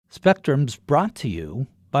Spectrum's brought to you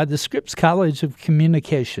by the Scripps College of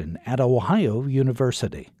Communication at Ohio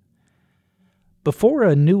University. Before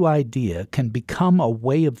a new idea can become a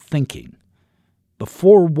way of thinking,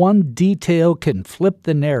 before one detail can flip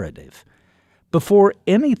the narrative, before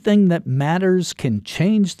anything that matters can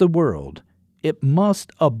change the world, it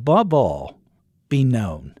must, above all, be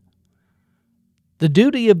known. The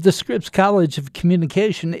duty of the Scripps College of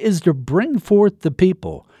Communication is to bring forth the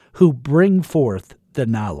people who bring forth the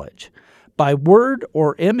knowledge, by word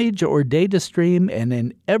or image or data stream, and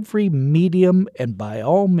in every medium, and by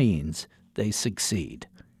all means, they succeed.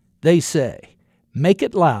 They say, make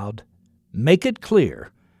it loud, make it clear,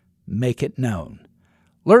 make it known.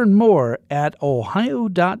 Learn more at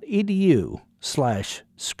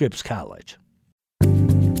ohio.edu/Scripps College.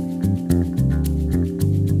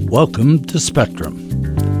 Welcome to Spectrum.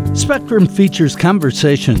 Spectrum features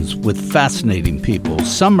conversations with fascinating people.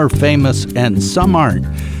 Some are famous and some aren't,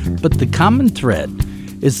 but the common thread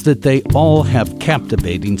is that they all have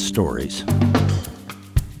captivating stories.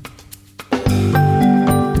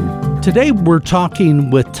 Today we're talking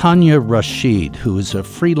with Tanya Rashid, who is a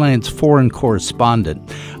freelance foreign correspondent,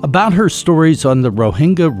 about her stories on the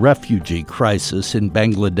Rohingya refugee crisis in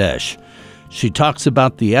Bangladesh. She talks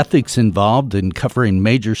about the ethics involved in covering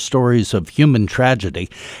major stories of human tragedy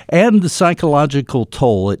and the psychological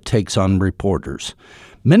toll it takes on reporters.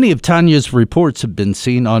 Many of Tanya's reports have been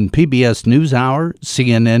seen on PBS NewsHour,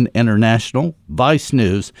 CNN International, Vice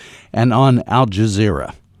News, and on Al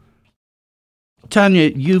Jazeera.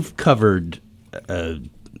 Tanya, you've covered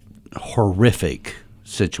horrific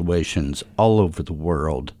situations all over the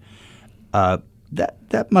world.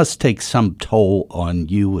 That must take some toll on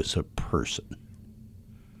you as a person.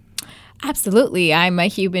 Absolutely. I'm a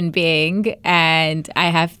human being and I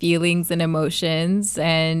have feelings and emotions,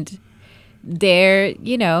 and there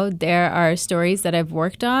are stories that I've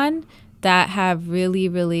worked on that have really,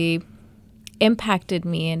 really impacted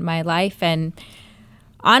me in my life and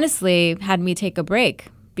honestly had me take a break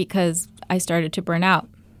because I started to burn out.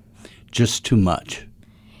 Just too much.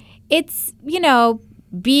 It's,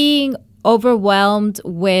 being overwhelmed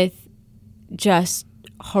with just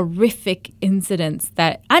horrific incidents,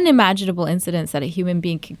 that unimaginable incidents that a human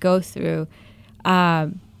being could go through.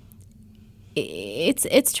 It's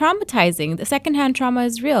traumatizing. The secondhand trauma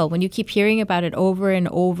is real. When you keep hearing about it over and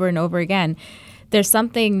over and over again, there's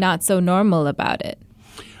something not so normal about it.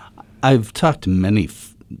 I've talked to many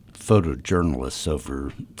photojournalists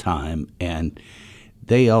over time, and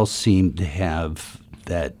they all seem to have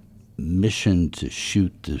that mission to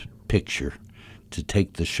shoot the picture, to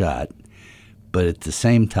take the shot, but at the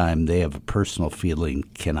same time they have a personal feeling,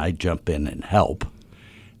 can I jump in and help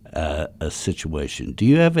a situation? Do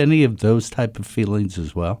you have any of those type of feelings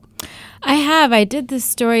as well? I have. I did this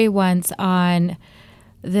story once on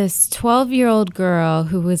this 12-year-old girl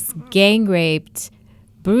who was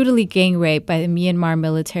brutally gang raped by the Myanmar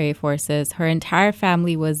military forces. Her entire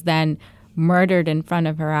family was then murdered in front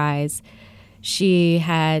of her eyes. She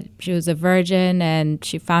was a virgin, and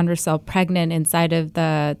she found herself pregnant inside of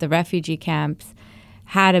the refugee camps,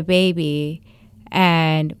 had a baby,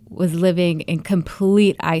 and was living in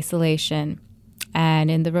complete isolation.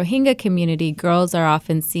 And in the Rohingya community, girls are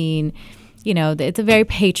often seen, it's a very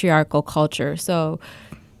patriarchal culture. So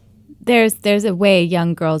there's a way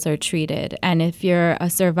young girls are treated. And if you're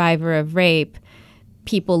a survivor of rape,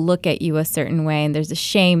 people look at you a certain way, and there's a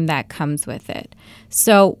shame that comes with it.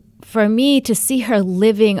 So for me to see her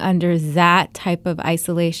living under that type of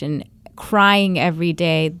isolation, crying every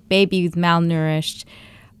day, baby's malnourished,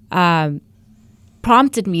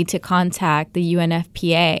 prompted me to contact the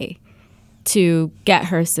UNFPA to get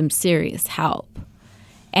her some serious help.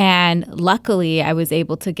 And luckily, I was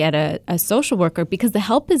able to get a social worker because the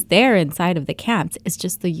help is there inside of the camps. It's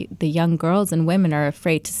just the young girls and women are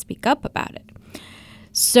afraid to speak up about it.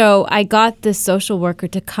 So I got this social worker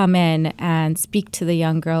to come in and speak to the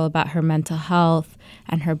young girl about her mental health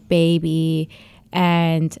and her baby.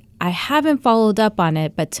 And I haven't followed up on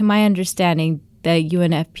it, but to my understanding, the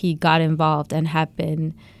UNFP got involved and have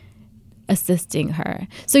been assisting her.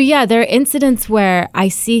 So yeah, there are incidents where I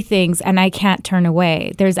see things and I can't turn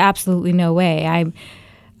away. There's absolutely no way.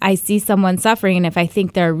 I see someone suffering, and if I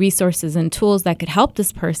think there are resources and tools that could help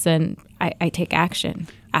this person, I take action.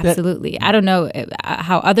 Absolutely. I don't know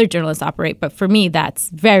how other journalists operate, but for me, that's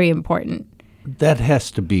very important. That has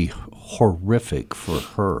to be horrific for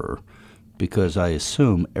her, because I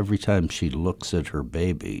assume every time she looks at her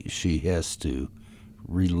baby, she has to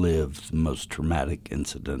relive the most traumatic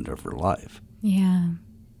incident of her life. Yeah.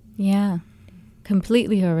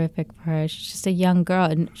 Completely horrific for her. She's just a young girl,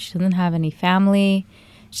 and she doesn't have any family.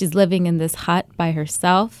 She's living in this hut by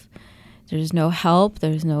herself. There's no help.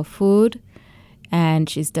 There's no food. And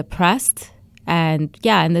she's depressed. And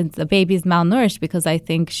then the baby's malnourished because I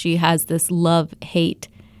think she has this love-hate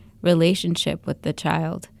relationship with the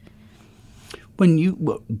child. When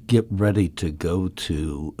you get ready to go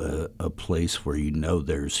to a place where you know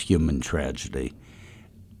there's human tragedy,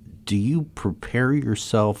 do you prepare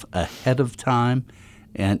yourself ahead of time?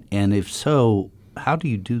 And if so, how do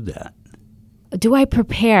you do that? Do I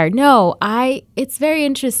prepare? No, it's very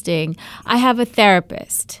interesting. I have a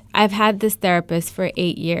therapist. I've had this therapist for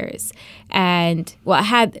 8 years. And I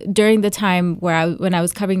had during the time when I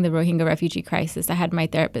was covering the Rohingya refugee crisis, I had my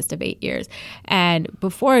therapist of 8 years. And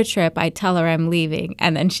before a trip, I tell her I'm leaving.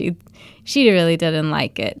 And then she really didn't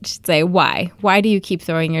like it. She'd say, why? Why do you keep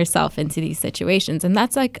throwing yourself into these situations? And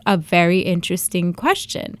that's like a very interesting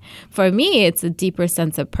question. For me, it's a deeper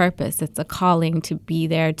sense of purpose. It's a calling to be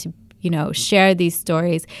there, to share these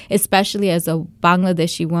stories, especially as a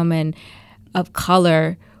Bangladeshi woman of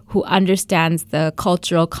color who understands the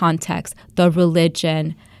cultural context, the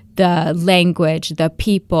religion, the language, the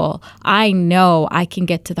people. I know I can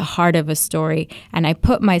get to the heart of a story, and I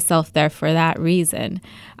put myself there for that reason.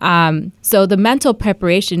 So the mental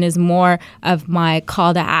preparation is more of my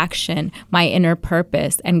call to action, my inner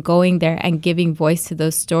purpose, and going there and giving voice to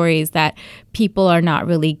those stories that people are not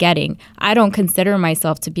really getting. I don't consider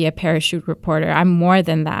myself to be a parachute reporter. I'm more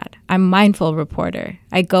than that. I'm a mindful reporter.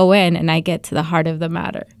 I go in and I get to the heart of the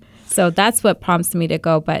matter. So that's what prompts me to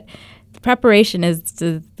go. But preparation is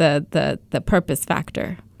the purpose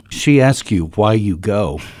factor. She asked you why you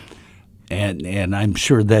go, and I'm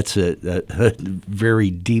sure that's a very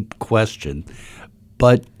deep question.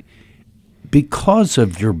 But because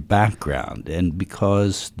of your background and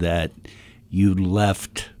because that you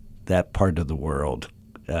left that part of the world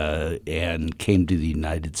and came to the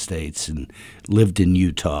United States and lived in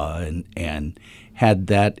Utah and had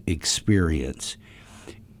that experience,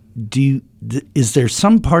 is there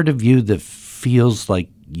some part of you that feels like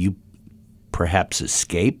you perhaps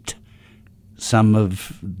escaped some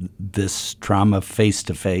of this trauma face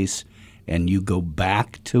to face and you go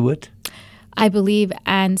back to it? I believe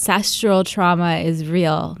ancestral trauma is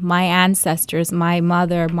real. My ancestors, my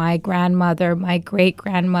mother, my grandmother, my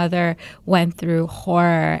great-grandmother went through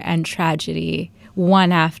horror and tragedy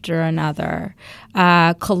one after another.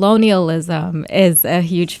 Colonialism is a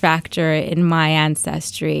huge factor in my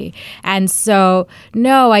ancestry. And so,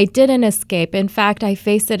 no, I didn't escape. In fact, I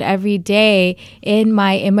face it every day in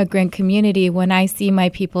my immigrant community when I see my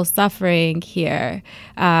people suffering here.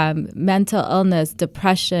 Mental illness,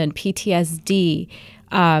 depression, PTSD,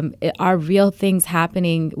 are real things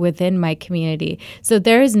happening within my community. So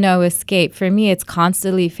there is no escape. For me, it's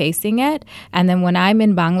constantly facing it. And then when I'm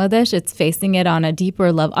in Bangladesh, it's facing it on a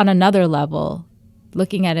deeper level, on another level,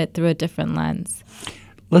 looking at it through a different lens.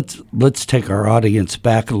 Let's take our audience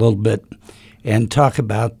back a little bit and talk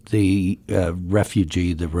about the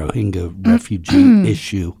Rohingya refugee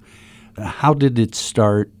issue. How did it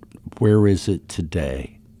start? Where is it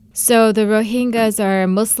today? So the Rohingyas are a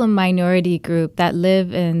Muslim minority group that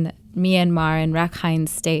live in Myanmar in Rakhine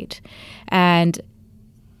State. And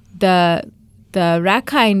the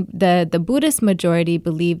Rakhine, the Buddhist majority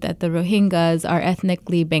believe that the Rohingyas are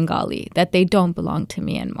ethnically Bengali, that they don't belong to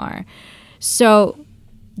Myanmar. So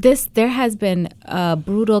there has been a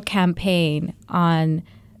brutal campaign on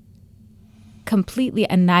completely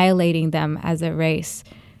annihilating them as a race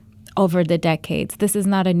over the decades. This is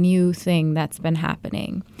not a new thing that's been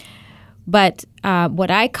happening. But what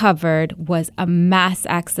I covered was a mass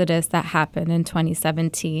exodus that happened in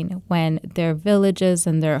 2017 when their villages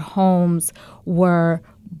and their homes were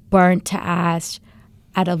burnt to ash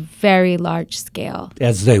at a very large scale.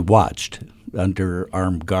 As they watched under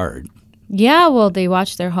armed guard. Yeah, well, they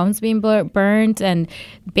watched their homes being burned, and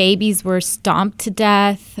babies were stomped to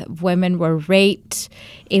death. Women were raped.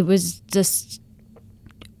 It was just,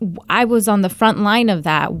 I was on the front line of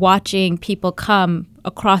that, watching people come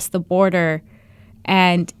across the border,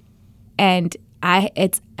 and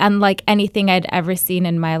it's unlike anything I'd ever seen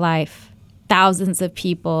in my life. Thousands of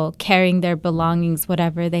people carrying their belongings,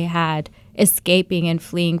 whatever they had, escaping and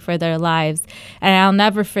fleeing for their lives. And I'll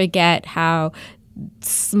never forget how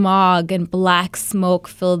smog and black smoke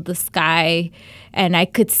filled the sky, and I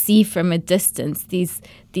could see from a distance these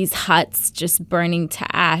huts just burning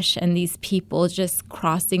to ash and these people just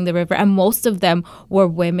crossing the river, and most of them were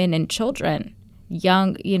women and children,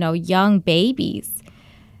 young babies.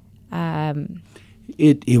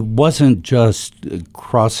 It wasn't just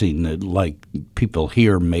crossing like people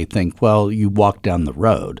here may think, well, you walk down the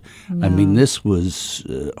road. No. I mean, this was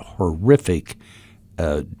horrific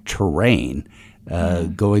terrain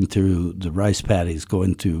going through the rice paddies,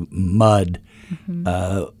 going through mud.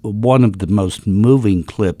 One of the most moving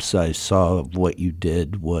clips I saw of what you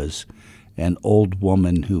did was an old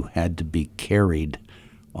woman who had to be carried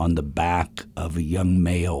on the back of a young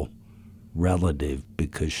male relative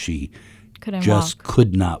because she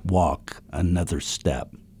could not walk another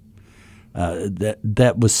step.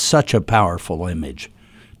 That was such a powerful image.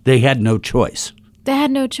 They had no choice. They had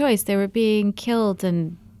no choice. They were being killed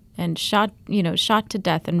and shot, shot to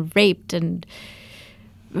death and raped and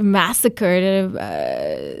massacred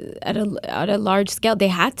at a large scale. They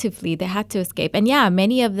had to flee. They had to escape. And yeah,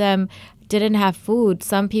 many of them didn't have food.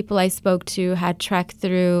 Some people I spoke to had trekked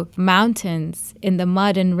through mountains in the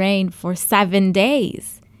mud and rain for 7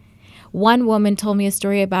 days. One woman told me a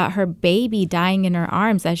story about her baby dying in her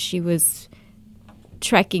arms as she was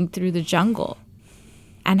trekking through the jungle,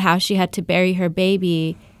 and how she had to bury her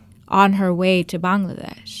baby on her way to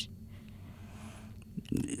Bangladesh.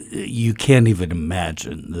 You can't even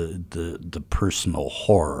imagine the personal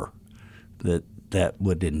horror that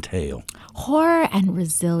would entail. Horror and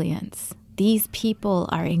resilience. These people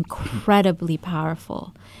are incredibly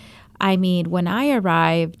powerful. I mean, when I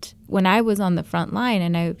arrived, when I was on the front line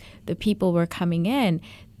and the people were coming in,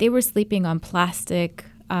 they were sleeping on plastic,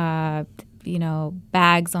 bags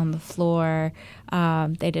on the floor.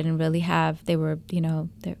 They didn't really have, there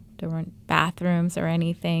weren't bathrooms or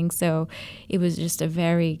anything. So it was just a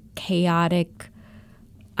very chaotic,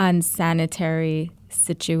 unsanitary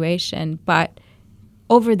situation. But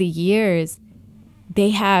over the years, they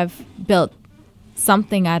have built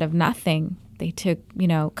something out of nothing. They took,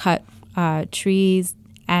 cut trees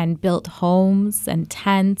and built homes and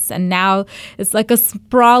tents. And now it's like a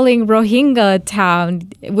sprawling Rohingya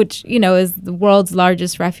town, which, is the world's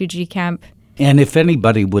largest refugee camp. And if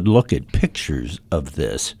anybody would look at pictures of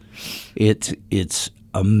this, it's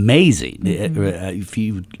amazing. If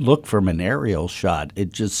you look from an aerial shot,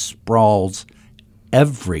 it just sprawls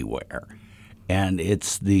everywhere. And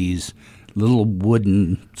it's these little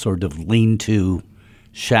wooden sort of lean-to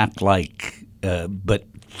shack-like, but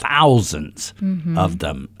thousands of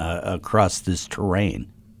them across this terrain.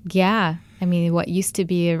 Yeah. I mean, what used to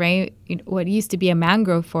be a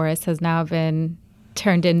mangrove forest has now been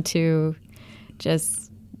turned into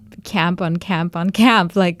just camp on camp on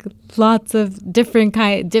camp, like lots of different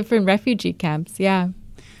refugee camps. Yeah,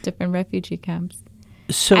 different refugee camps.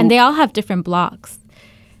 And they all have different blocks.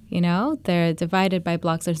 They're divided by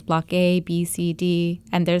blocks. There's block A, B, C, D,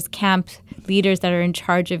 and there's camp leaders that are in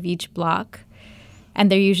charge of each block. And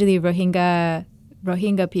they're usually Rohingya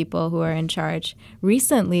people who are in charge.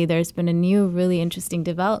 Recently, there's been a new really interesting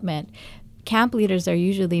development. Camp leaders are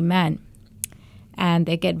usually men, and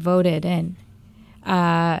they get voted in.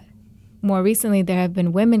 More recently, there have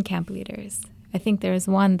been women camp leaders. I think there's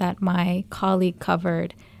one that my colleague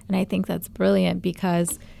covered, and I think that's brilliant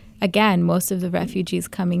because, again, most of the refugees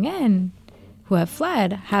coming in who have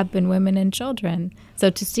fled have been women and children.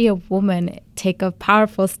 So to see a woman take a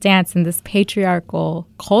powerful stance in this patriarchal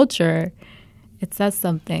culture, it says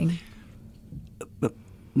something.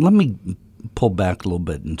 Let me pull back a little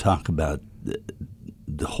bit and talk about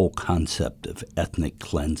the whole concept of ethnic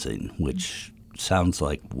cleansing, which sounds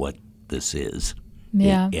like what this is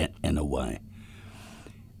in a way.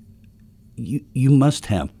 You must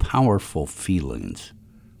have powerful feelings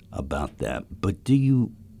about that, but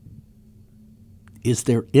is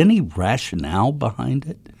there any rationale behind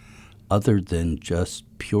it other than just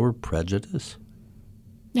pure prejudice?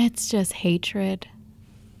 It's just hatred.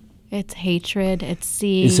 It's hatred.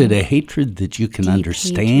 Is it a hatred that you can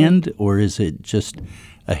understand, or is it just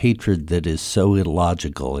a hatred that is so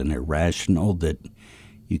illogical and irrational that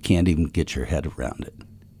you can't even get your head around it?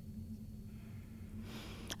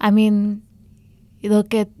 I mean, you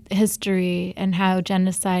look at history and how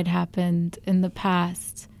genocide happened in the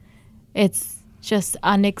past. It's just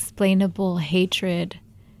unexplainable hatred.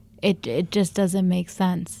 It just doesn't make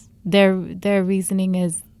sense. Their reasoning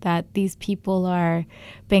is that these people are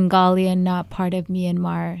Bengali and not part of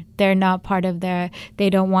Myanmar. They're not part of they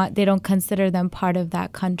don't consider them part of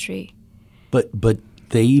that country. But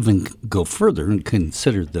they even go further and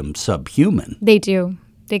consider them subhuman. They do.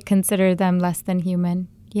 They consider them less than human.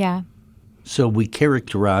 Yeah. So we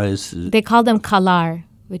characterize... They call them kalar,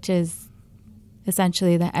 which is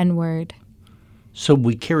essentially the N-word. So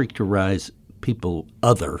we characterize people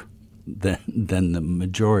other than the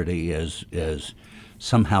majority as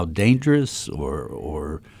somehow dangerous,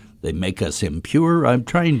 or they make us impure. I'm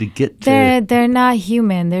trying to get to... They're not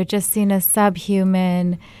human. They're just seen as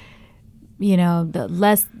subhuman,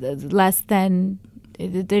 less than...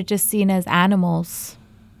 They're just seen as animals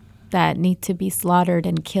that need to be slaughtered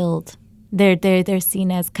and killed. They're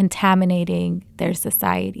seen as contaminating their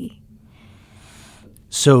society.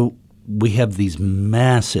 So we have these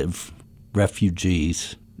massive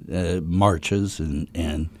refugees marches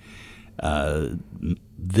and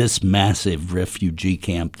this massive refugee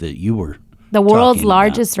camp that you were the world's talking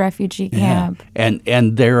largest about. refugee camp. Yeah.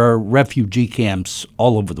 And there are refugee camps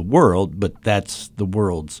all over the world, but that's the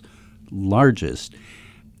world's largest.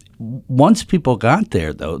 Once people got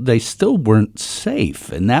there, though, they still weren't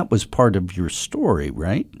safe, and that was part of your story,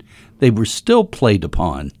 right? They were still played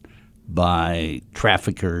upon by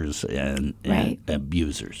traffickers and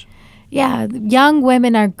abusers. Yeah, young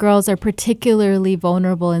women or girls are particularly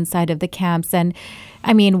vulnerable inside of the camps. And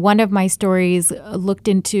I mean, one of my stories looked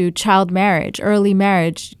into child marriage, early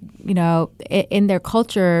marriage. You know, in their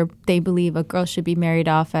culture, they believe a girl should be married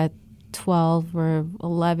off at 12 or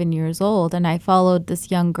 11 years old. And I followed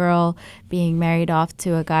this young girl being married off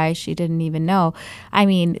to a guy she didn't even know. I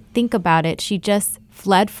mean, think about it. She just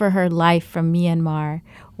fled for her life from Myanmar,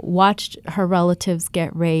 watched her relatives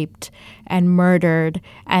get raped and murdered,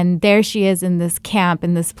 and there she is in this camp,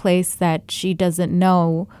 in this place that she doesn't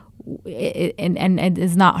know and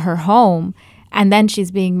is not her home, and then she's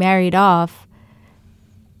being married off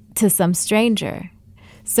to some stranger.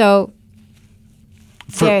 So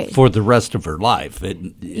for the rest of her life.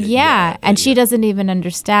 And she doesn't even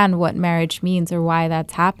understand what marriage means or why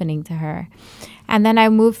that's happening to her. And then I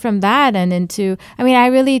moved from that and into, I mean, I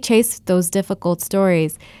really chased those difficult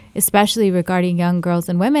stories, especially regarding young girls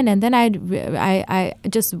and women. And then I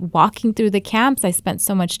just walking through the camps, I spent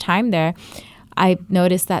so much time there. I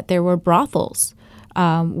noticed that there were brothels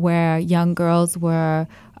where young girls were,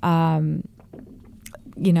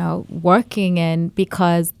 working in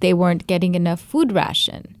because they weren't getting enough food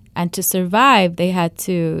ration. And to survive, they had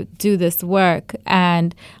to do this work.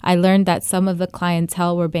 And I learned that some of the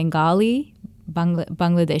clientele were Bengali,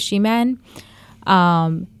 Bangladeshi men,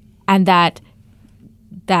 and that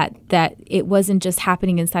it wasn't just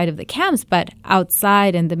happening inside of the camps, but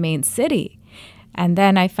outside in the main city. And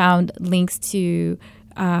then I found links to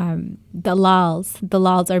dalals.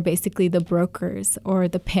 Dalals are basically the brokers or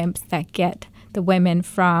the pimps that get the women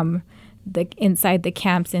from the inside the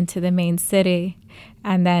camps into the main city.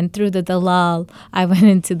 And then through the dalal, I went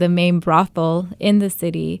into the main brothel in the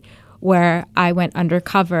city where I went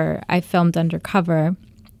undercover. I filmed undercover,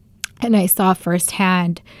 and I saw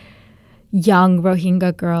firsthand young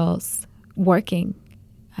Rohingya girls working.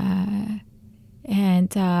 I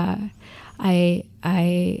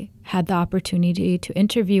had the opportunity to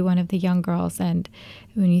interview one of the young girls, and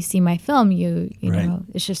when you see my film, you know,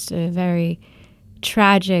 it's just a very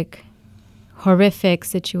tragic, horrific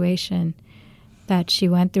situation that she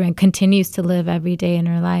went through and continues to live every day in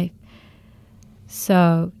her life.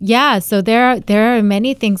 So there are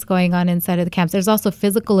many things going on inside of the camps. There's also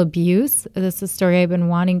physical abuse. This is a story I've been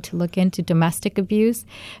wanting to look into, domestic abuse.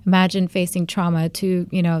 Imagine facing trauma to,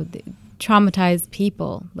 traumatized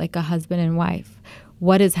people like a husband and wife.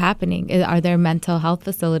 What is happening? Are there mental health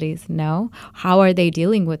facilities? No. How are they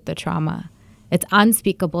dealing with the trauma? It's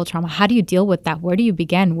unspeakable trauma. How do you deal with that? Where do you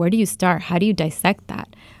begin? Where do you start? How do you dissect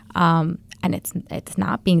that? And it's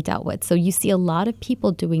not being dealt with. So you see a lot of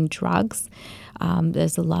people doing drugs.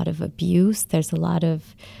 There's a lot of abuse. There's a lot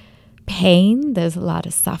of pain. There's a lot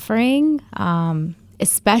of suffering,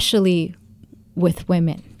 especially with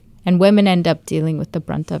women. And women end up dealing with the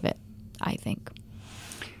brunt of it, I think.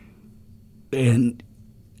 And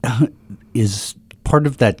is part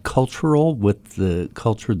of that cultural, with the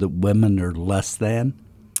culture that women are less than?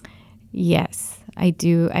 Yes, I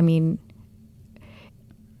do. I mean,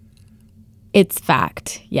 it's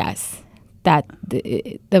fact, yes, that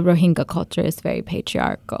the Rohingya culture is very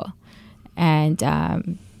patriarchal, and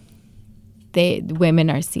women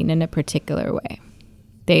are seen in a particular way.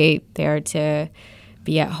 They are to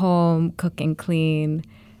be at home, cook and clean,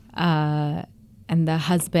 and the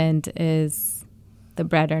husband is the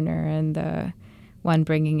bread earner and the one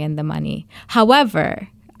bringing in the money. However,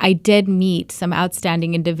 I did meet some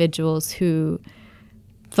outstanding individuals who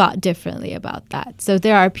thought differently about that. So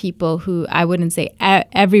there are people who, I wouldn't say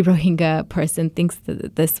every Rohingya person thinks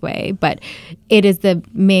this way, but it is the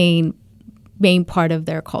main part of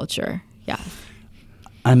their culture. Yeah.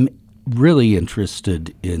 I'm really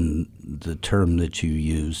interested in the term that you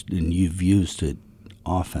used, and you've used it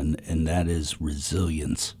often, and that is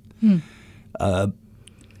resilience.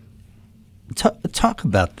 Talk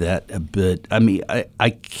about that a bit. I mean, I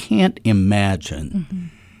can't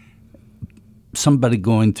imagine somebody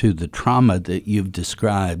going through the trauma that you've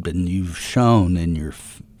described and you've shown in your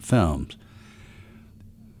films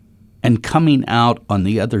and coming out on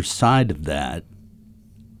the other side of that,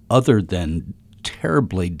 other than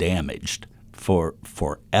terribly damaged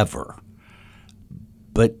forever,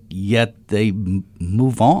 but yet they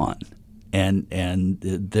move on, and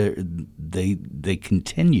they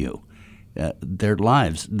continue their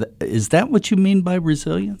lives. Is that what you mean by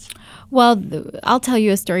resilience? Well, I'll tell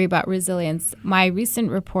you a story about resilience. In my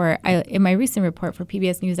recent report for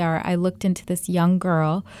PBS NewsHour, I looked into this young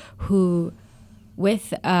girl who,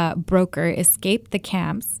 with a broker, escaped the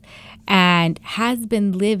camps and has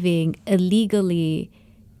been living illegally,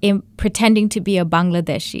 pretending to be a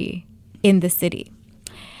Bangladeshi in the city.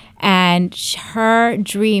 And her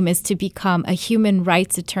dream is to become a human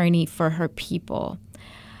rights attorney for her people.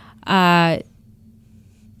 That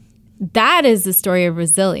is the story of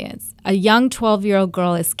resilience. A young 12-year-old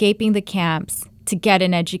girl escaping the camps to get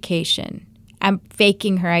an education and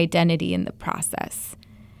faking her identity in the process.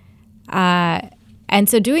 And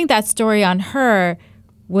so doing that story on her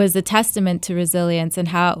was a testament to resilience and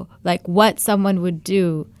how, like, what someone would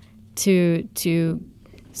do to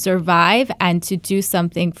survive and to do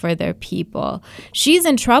something for their people. She's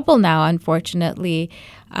in trouble now, unfortunately.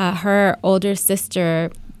 Her older sister,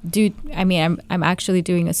 I'm actually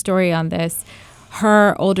doing a story on this.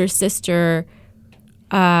 Her older sister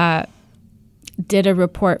did a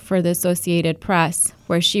report for the Associated Press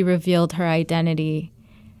where she revealed her identity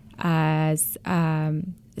as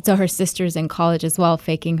so her sister's in college as well,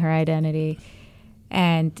 faking her identity.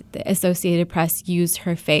 And the Associated Press used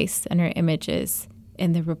her face and her images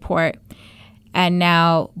in the report. And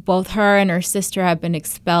now both her and her sister have been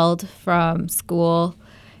expelled from school.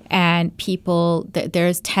 And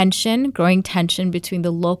there's growing tension between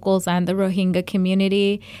the locals and the Rohingya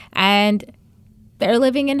community. And they're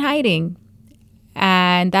living in hiding.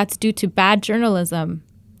 And that's due to bad journalism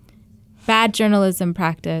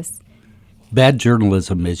practice. Bad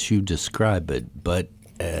journalism, as you describe it, but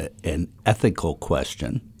an ethical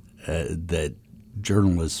question that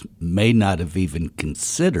journalists may not have even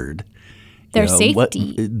considered. Their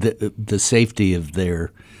safety. The safety of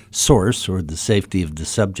their source or the safety of the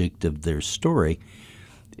subject of their story.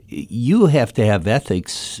 You have to have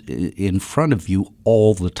ethics in front of you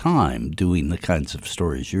all the time doing the kinds of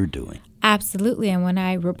stories you're doing. Absolutely. And when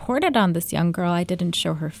I reported on this young girl, I didn't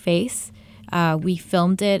show her face. We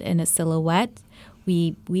filmed it in a silhouette.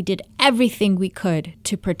 We did everything we could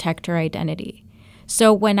to protect her identity.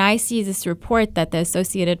 So when I see this report that the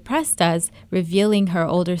Associated Press does, revealing her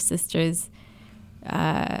older sister's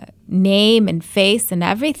name and face and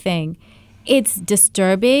everything, it's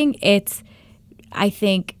disturbing. I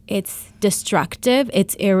think it's destructive.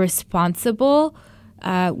 It's irresponsible.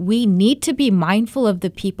 We need to be mindful of the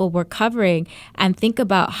people we're covering and think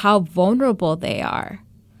about how vulnerable they are.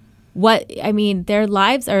 Their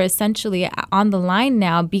lives are essentially on the line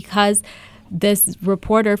now because this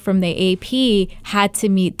reporter from the AP had to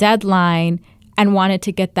meet deadline and wanted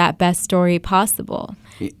to get that best story possible.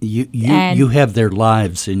 You have their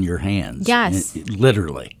lives in your hands. Yes.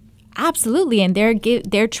 Literally. Absolutely. And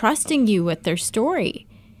they're trusting you with their story.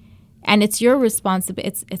 And it's your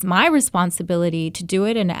responsibility. It's my responsibility to do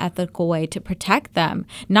it in an ethical way to protect them,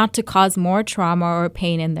 not to cause more trauma or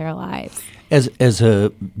pain in their lives. As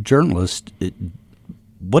a journalist,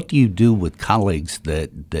 what do you do with colleagues that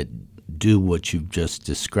do what you've just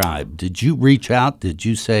described? Did you reach out? Did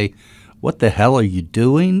you say, "What the hell are you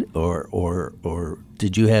doing?" Or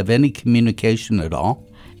did you have any communication at all?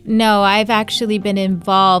 No, I've actually been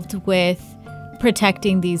involved with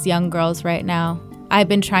protecting these young girls right now. I've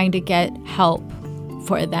been trying to get help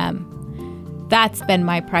for them. That's been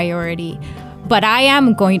my priority. But I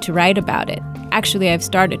am going to write about it. Actually, I've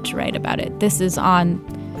started to write about it. It's on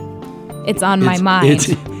my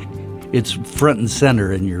mind. It's front and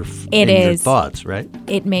center in your thoughts, right?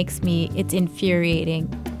 It's infuriating.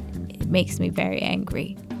 It makes me very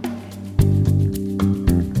angry.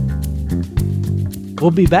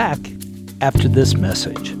 We'll be back after this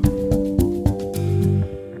message.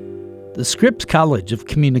 The Scripps College of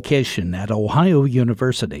Communication at Ohio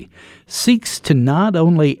University seeks to not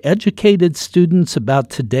only educate its students about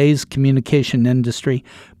today's communication industry,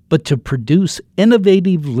 but to produce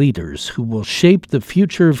innovative leaders who will shape the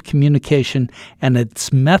future of communication and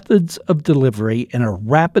its methods of delivery in a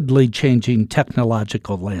rapidly changing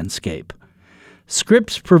technological landscape.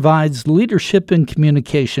 Scripps provides leadership in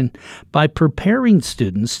communication by preparing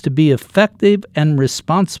students to be effective and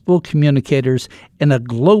responsible communicators in a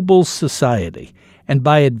global society and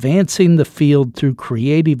by advancing the field through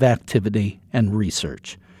creative activity and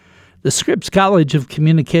research. The Scripps College of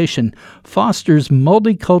Communication fosters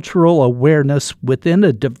multicultural awareness within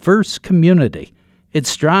a diverse community, It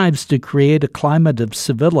strives to create a climate of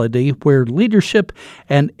civility where leadership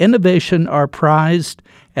and innovation are prized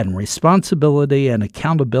and responsibility and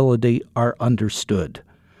accountability are understood.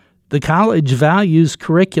 The college values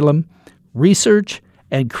curriculum, research,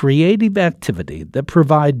 and creative activity that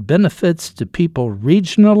provide benefits to people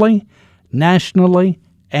regionally, nationally,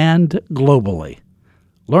 and globally.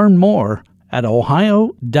 Learn more at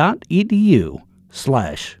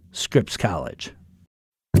ohio.edu/Scripps College.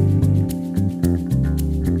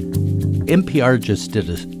 NPR just did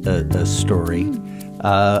a story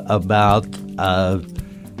about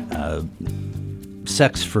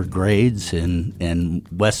sex for grades in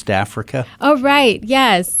West Africa. Oh, right.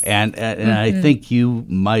 Yes. And I think you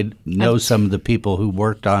might know some of the people who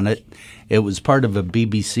worked on it. It was part of a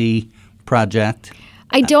BBC project.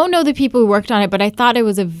 I don't know the people who worked on it, but I thought it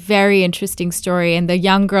was a very interesting story. And the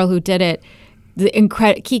young girl who did it,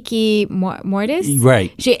 Kiki Mortis,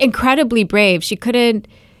 right? She incredibly brave.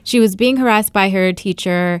 She was being harassed by her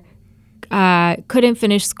teacher, couldn't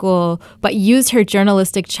finish school, but used her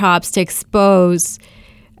journalistic chops to expose.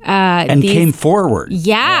 And came forward.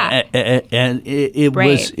 Yeah. And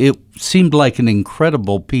it seemed like an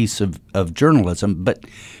incredible piece of journalism. But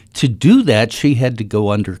to do that, she had to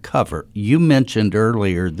go undercover. You mentioned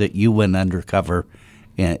earlier that you went undercover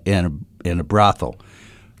in a brothel.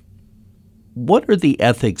 What are the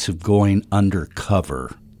ethics of going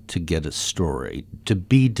undercover to get a story, to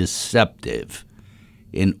be deceptive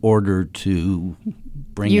in order to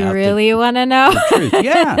bring out really want to know? the truth?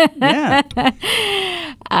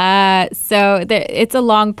 Yeah. So it's a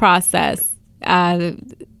long process.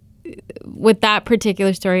 With that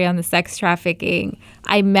particular story on the sex trafficking,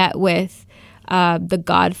 I met with the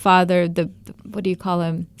godfather, what do you call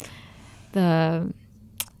him? The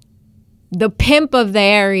pimp of the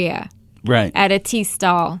area. Right. At a tea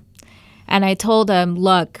stall. And I told him,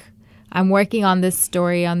 look, I'm working on this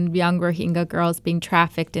story on young Rohingya girls being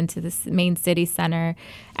trafficked into this main city center,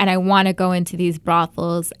 and I want to go into these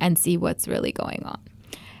brothels and see what's really going on.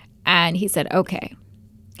 And he said, okay.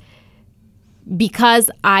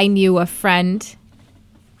 Because I knew a friend,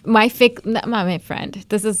 not my friend,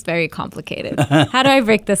 this is very complicated. How do I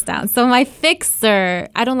break this down? So my fixer,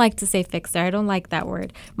 I don't like to say fixer, I don't like that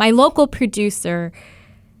word. My local producer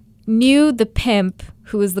knew the pimp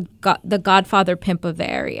who was the godfather pimp of the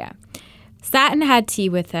area. Sat and had tea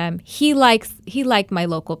with him. He liked my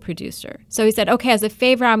local producer. So he said, okay, as a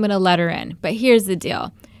favor, I'm going to let her in. But here's the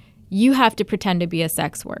deal. You have to pretend to be a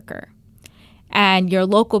sex worker. And your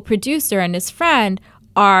local producer and his friend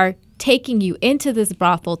are taking you into this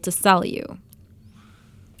brothel to sell you.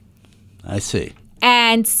 I see.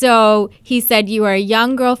 And so he said, you are a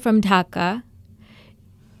young girl from Dhaka.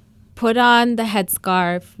 Put on the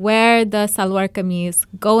headscarf, wear the salwar kameez,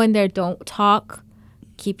 go in there, don't talk,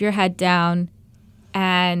 keep your head down,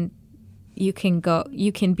 and you can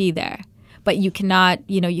be there. But you cannot,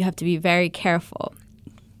 you have to be very careful.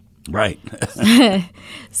 Right.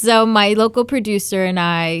 So my local producer and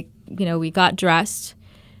I, we got dressed.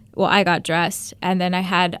 Well, I got dressed, and then I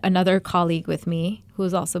had another colleague with me who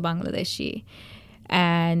was also Bangladeshi.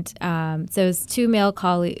 And so it was two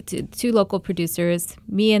local producers,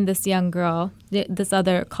 me and this young girl, this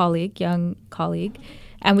other young colleague.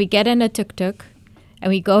 And we get in a tuk-tuk and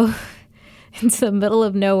we go into the middle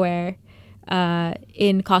of nowhere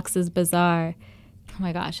in Cox's Bazar. Oh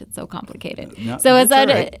my gosh, it's so complicated. No, so it's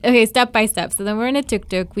right. Okay, step by step. So then we're in a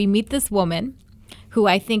tuk-tuk. We meet this woman who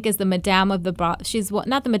I think is the madame of the brothel. She's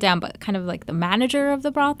not the madame, but kind of like the manager of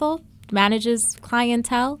the brothel. Manages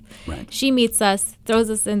clientele. Right. She meets us, throws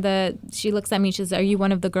us she looks at me, she says, are you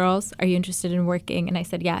one of the girls? Are you interested in working? And I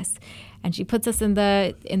said, yes. And she puts us in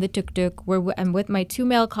the tuk-tuk. I'm with my two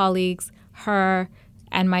male colleagues, her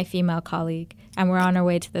and my female colleague, and we're on our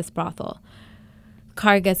way to this brothel.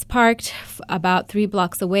 Car gets parked about 3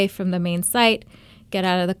 blocks away from the main site, get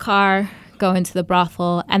out of the car, go into the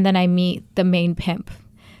brothel, and then I meet the main pimp,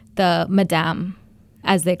 the madame,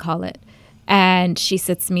 as they call it. And she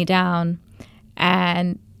sits me down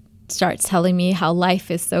and starts telling me how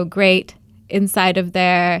life is so great inside of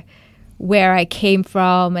there, where I came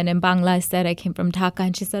from. And in Bangla, I said I came from Dhaka.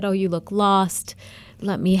 And she said, oh, you look lost.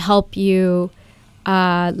 Let me help you. We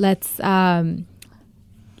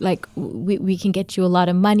can get you a lot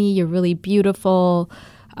of money. You're really beautiful.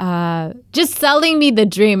 Just selling me the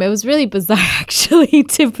dream. It was really bizarre, actually,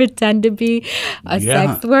 to pretend to be a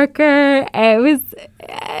sex worker. It was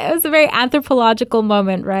a very anthropological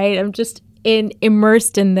moment, right? I'm just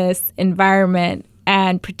immersed in this environment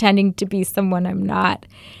and pretending to be someone I'm not.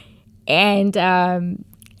 And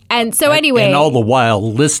And so anyway. And all the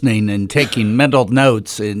while listening and taking mental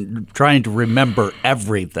notes and trying to remember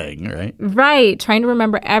everything, right? Right. Trying to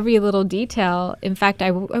remember every little detail. In fact,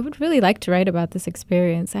 I would really like to write about this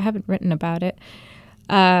experience. I haven't written about it.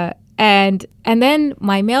 And then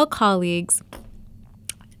my male colleagues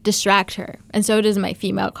distract her, and so does my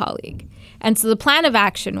female colleague. And so the plan of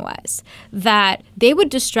action was that they would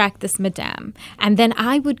distract this madame, and then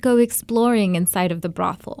I would go exploring inside of the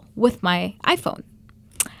brothel with my iPhone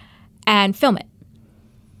and film it.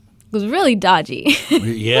 It was really dodgy.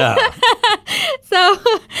 Yeah.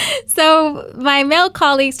 So my male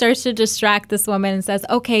colleague starts to distract this woman and says,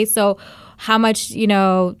 okay, so how much,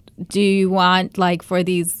 do you want, like, for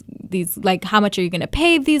these, like, how much are you going to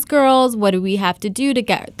pay these girls? What do we have to do to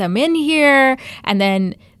get them in here? And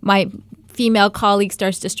then my female colleague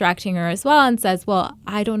starts distracting her as well and says, well,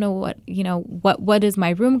 I don't know what is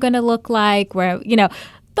my room going to look like? Where,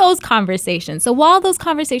 those conversations. So while those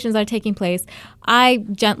conversations are taking place, I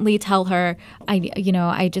gently tell her,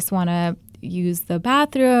 I just want to use the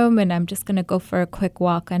bathroom and I'm just going to go for a quick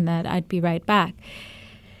walk and that I'd be right back.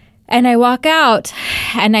 And I walk out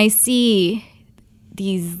and I see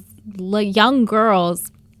these young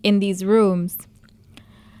girls in these rooms,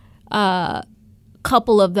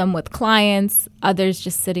 couple of them with clients, others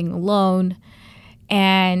just sitting alone.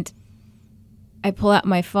 And I pull out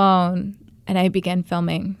my phone and I began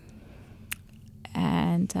filming.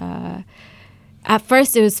 And at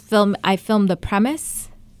first it was I filmed the premise,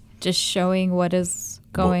 just showing what is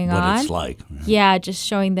going on. What it's like. Yeah, just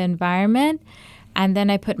showing the environment. And then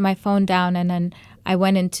I put my phone down and then I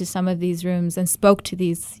went into some of these rooms and spoke to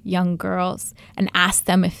these young girls and asked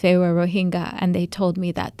them if they were Rohingya, and they told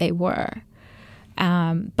me that they were.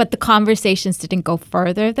 But the conversations didn't go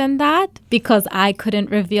further than that because I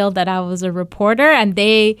couldn't reveal that I was a reporter, and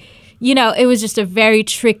they, it was just a very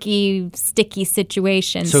tricky, sticky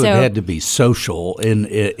situation. So it had to be social in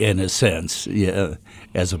a sense, yeah,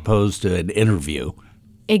 as opposed to an interview.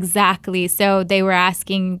 Exactly. So they were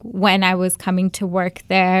asking when I was coming to work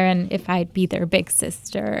there and if I'd be their big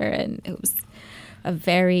sister. And it was a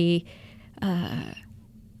very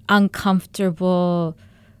uncomfortable,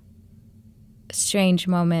 strange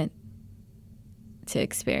moment to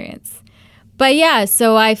experience. But yeah,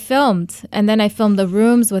 so I filmed. And then I filmed the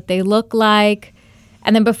rooms, what they look like.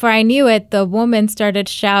 And then before I knew it, the woman started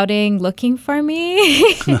shouting, looking for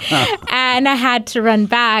me. And I had to run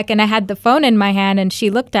back. And I had the phone in my hand. And she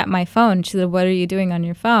looked at my phone. She said, what are you doing on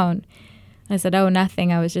your phone? I said, oh,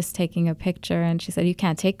 nothing. I was just taking a picture. And she said, you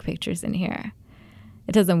can't take pictures in here.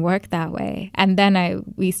 It doesn't work that way. And then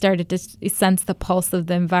we started to sense the pulse of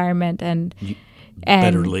the environment. And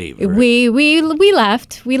better leave. Right? We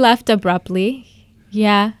left. We left abruptly.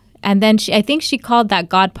 Yeah. And then I think she called that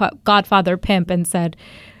Godfather pimp and said,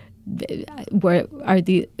 were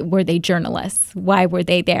they journalists? Why were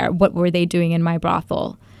they there? What were they doing in my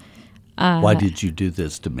brothel? Why did you do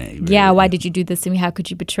this to me? Really? Yeah, why did you do this to me? How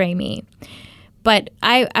could you betray me? But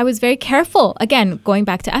I was very careful. Again, going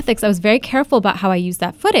back to ethics, I was very careful about how I used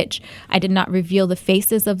that footage. I did not reveal the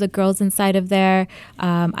faces of the girls inside of there.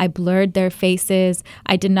 I blurred their faces.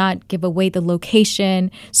 I did not give away the location.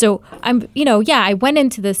 So I went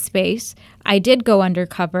into this space. I did go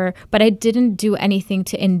undercover, but I didn't do anything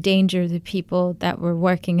to endanger the people that were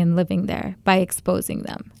working and living there by exposing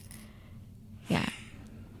them. Yeah.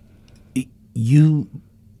 You,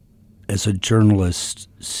 as a journalist,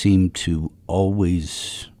 seem to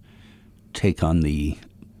always take on the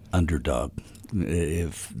underdog,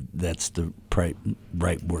 if that's the right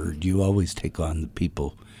word. You always take on the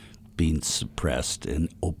people being suppressed and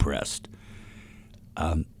oppressed.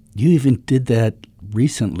 You even did that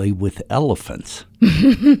recently with elephants.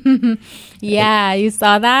 Yeah, you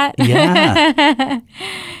saw that? Yeah.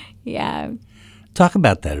 Yeah. Talk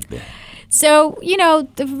about that a bit. So,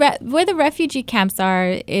 where the refugee camps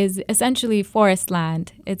are is essentially forest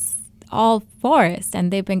land. It's all forest,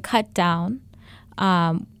 and they've been cut down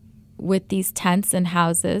with these tents and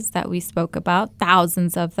houses that we spoke about,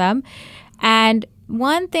 thousands of them. And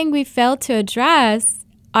one thing we failed to address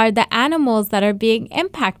are the animals that are being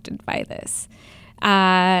impacted by this.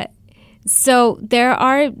 So there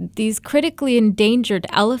are these critically endangered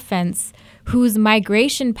elephants whose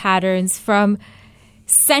migration patterns from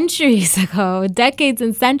centuries ago, decades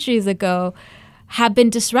and centuries ago, have been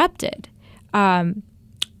disrupted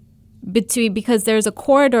because there's a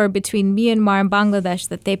corridor between Myanmar and Bangladesh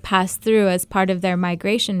that they pass through as part of their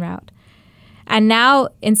migration route. And now,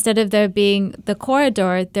 instead of there being the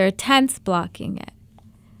corridor, there are tents blocking it.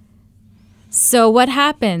 So what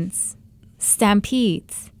happens?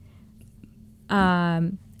 Stampedes.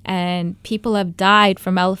 And people have died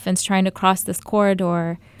from elephants trying to cross this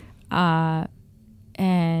corridor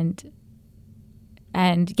And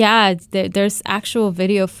yeah, there's actual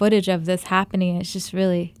video footage of this happening. It's just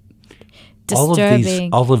really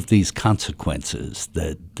disturbing. All of these consequences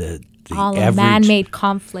that all the man-made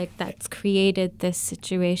conflict that's created this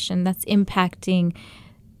situation that's impacting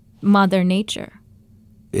Mother Nature.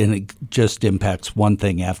 And it just impacts one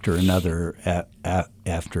thing after another,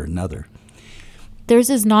 after another. There's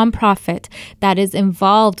this nonprofit that is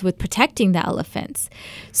involved with protecting the elephants.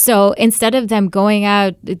 So instead of them going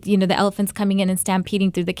out, the elephants coming in and stampeding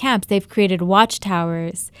through the camps, they've created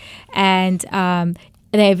watchtowers, and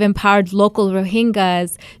they've empowered local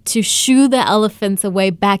Rohingyas to shoo the elephants away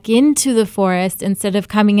back into the forest instead of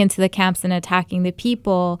coming into the camps and attacking the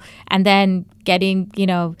people, and then getting,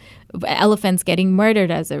 elephants getting murdered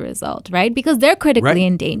as a result, right? Because they're critically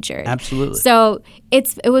endangered. Absolutely. So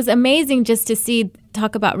it was amazing just to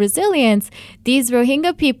talk about resilience. These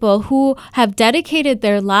Rohingya people who have dedicated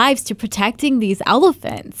their lives to protecting these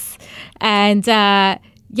elephants. And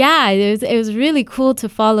it was really cool to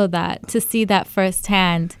follow that, to see that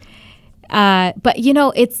firsthand. But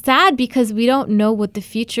it's sad because we don't know what the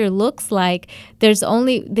future looks like. They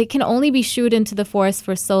can only be shooed into the forest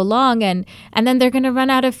for so long, and then they're going to run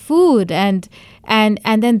out of food, and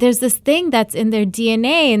then there's this thing that's in their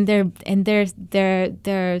DNA and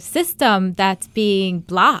their system that's being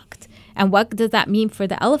blocked. And what does that mean for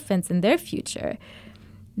the elephants in their future?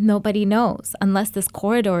 Nobody knows unless this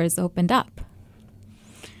corridor is opened up.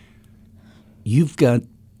 You've done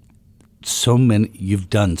so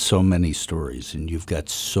many stories, and you've got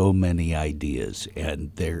so many ideas,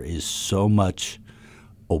 and there is so much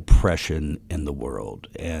oppression in the world.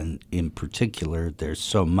 And in particular, there's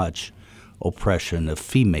so much oppression of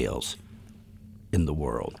females in the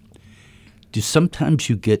world. Do sometimes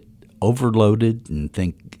you get overloaded and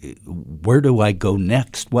think, where do I go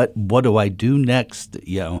next? What do I do next?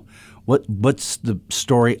 What's the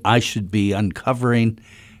story I should be uncovering?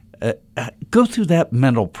 Go through that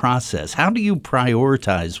mental process. How do you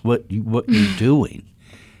prioritize what you're doing?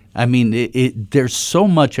 I mean, there's so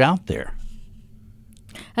much out there.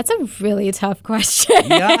 That's a really tough question.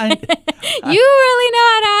 Yeah, you really know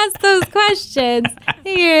how to ask those questions.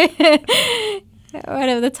 You're one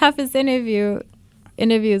of the toughest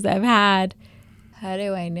interviews I've had. How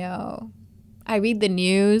do I know? I read the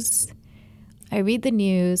news.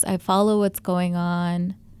 I follow what's going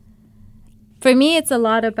on. For me, it's a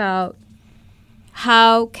lot about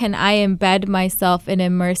how can I embed myself and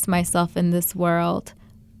immerse myself in this world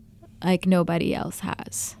like nobody else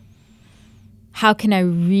has. How can I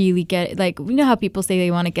really get it? How people say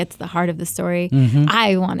they want to get to the heart of the story? Mm-hmm.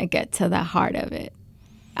 I want to get to the heart of it.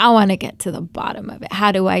 I want to get to the bottom of it.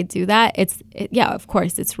 How do I do that? Of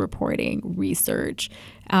course, it's reporting, research.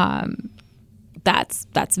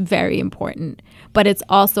 That's very important. But it's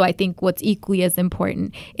also, I think, what's equally as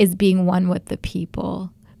important is being one with the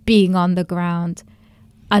people, being on the ground,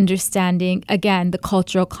 understanding, again, the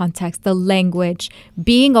cultural context, the language,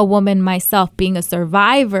 being a woman myself, being a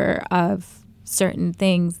survivor of certain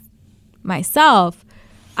things myself.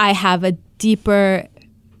 I have a deeper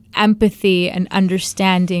empathy and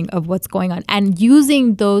understanding of what's going on. And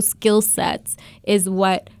using those skill sets is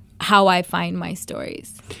how I find my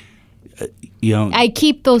stories. I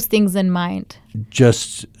keep those things in mind.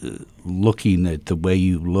 Just looking at the way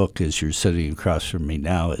you look as you're sitting across from me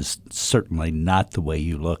now is certainly not the way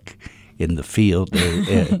you look in the field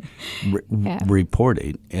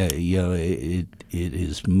reporting. It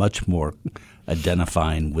is much more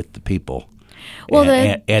identifying with the people. Well,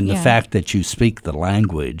 the fact that you speak the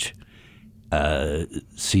language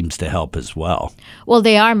seems to help as well. Well,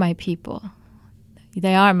 they are my people.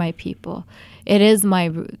 It is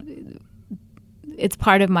it's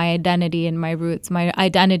part of my identity and my roots. My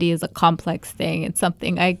identity is a complex thing. It's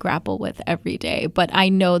something I grapple with every day. But I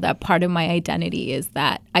know that part of my identity is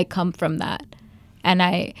that I come from that. And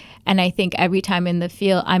I think every time I'm in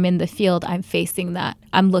the field, I'm facing that.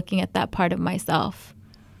 I'm looking at that part of myself.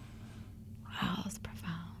 Wow, that's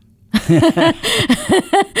profound.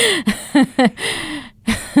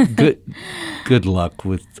 Good luck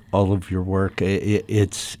with all of your work.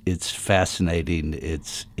 It's fascinating.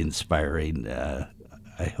 It's inspiring.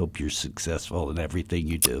 I hope you're successful in everything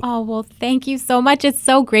you do. Oh, well, thank you so much. It's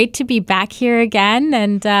so great to be back here again.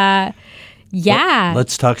 And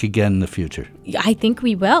let's talk again in the future. I think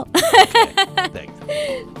we will. Okay.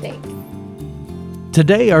 Thanks.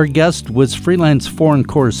 Today, our guest was freelance foreign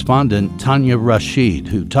correspondent Tanya Rashid,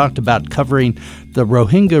 who talked about covering the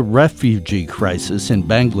Rohingya refugee crisis in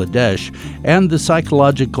Bangladesh and the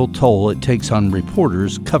psychological toll it takes on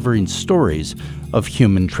reporters covering stories of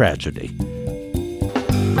human tragedy.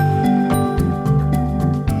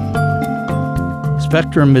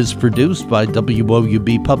 Spectrum is produced by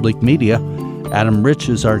WOUB Public Media. Adam Rich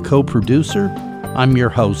is our co-producer. I'm your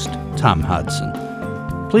host, Tom Hodson.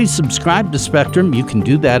 Please subscribe to Spectrum. You can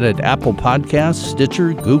do that at Apple Podcasts,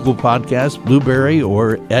 Stitcher, Google Podcasts, Blueberry,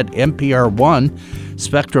 or at NPR One.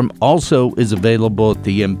 Spectrum also is available at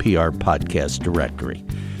the NPR Podcast Directory.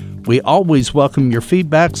 We always welcome your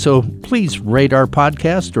feedback, so please rate our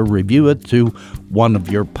podcast or review it through one of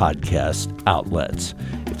your podcast outlets.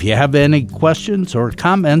 If you have any questions or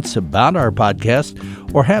comments about our podcast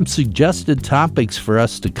or have suggested topics for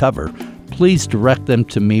us to cover, please direct them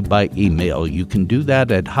to me by email. You can do that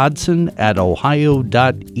at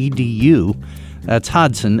hodson@ohio.edu. That's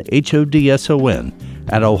Hodson, Hodson,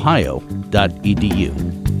 @ohio.edu.